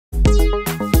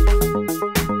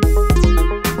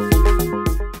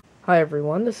Hi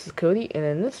everyone, this is Cody, and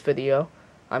in this video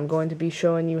I'm going to be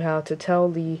showing you how to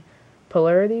tell the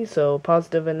polarity, so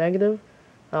positive and negative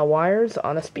wires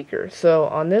on a speaker. So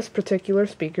on this particular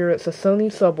speaker, it's a Sony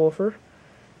subwoofer,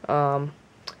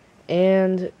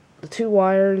 and the two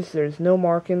wires, there's no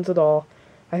markings at all.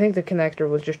 I think the connector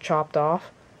was just chopped off.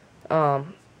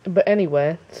 But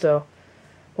anyway, so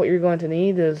what you're going to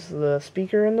need is the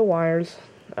speaker and the wires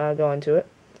going to it,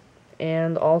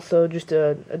 and also just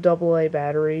a AA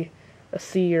battery. A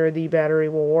C or D battery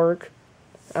will work.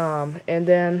 And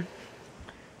then,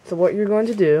 so what you're going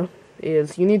to do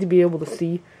is you need to be able to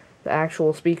see the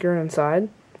actual speaker inside.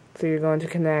 So you're going to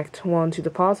connect one to the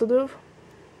positive,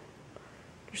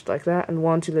 just like that, and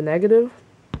one to the negative.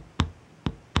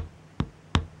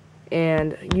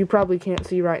 And you probably can't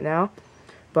see right now,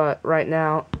 but right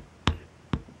now,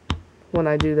 when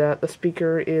I do that, the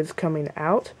speaker is coming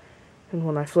out, and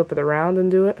when I flip it around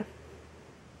and do it,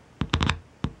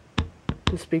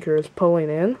 the speaker is pulling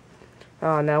in.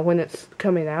 Now when it's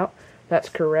coming out, that's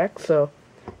correct, so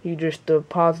the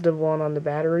positive one on the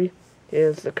battery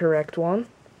is the correct one.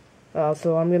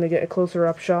 So I'm going to get a closer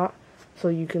up shot so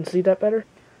you can see that better.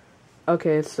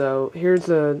 Okay, so here's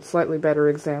a slightly better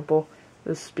example.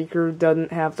 This speaker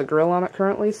doesn't have the grill on it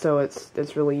currently, so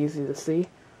it's really easy to see.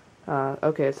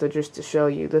 Okay, so just to show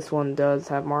you, this one does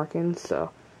have markings, so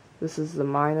this is the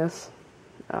minus.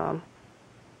 If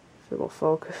it'll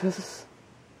focus.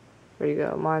 There you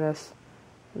go, minus,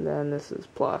 and then this is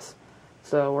plus.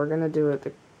 So we're going to do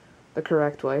it the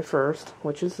correct way first,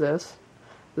 which is this.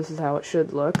 This is how it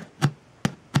should look.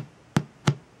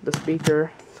 The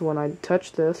speaker, so when I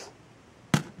touch this,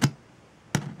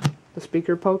 the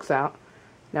speaker pokes out.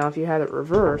 Now if you had it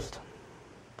reversed,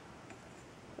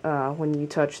 when you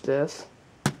touch this,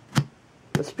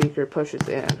 the speaker pushes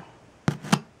in.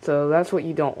 So that's what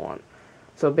you don't want.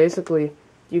 So basically,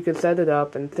 you could set it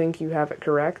up and think you have it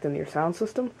correct in your sound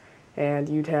system, and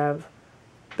you'd have,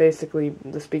 basically,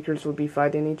 the speakers would be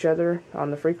fighting each other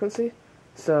on the frequency,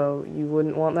 so you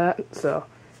wouldn't want that. So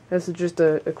this is just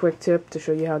a quick tip to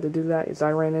show you how to do that, as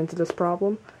I ran into this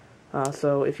problem.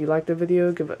 So if you liked the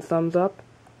video, give it a thumbs up,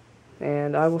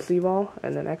 and I will see you all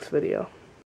in the next video.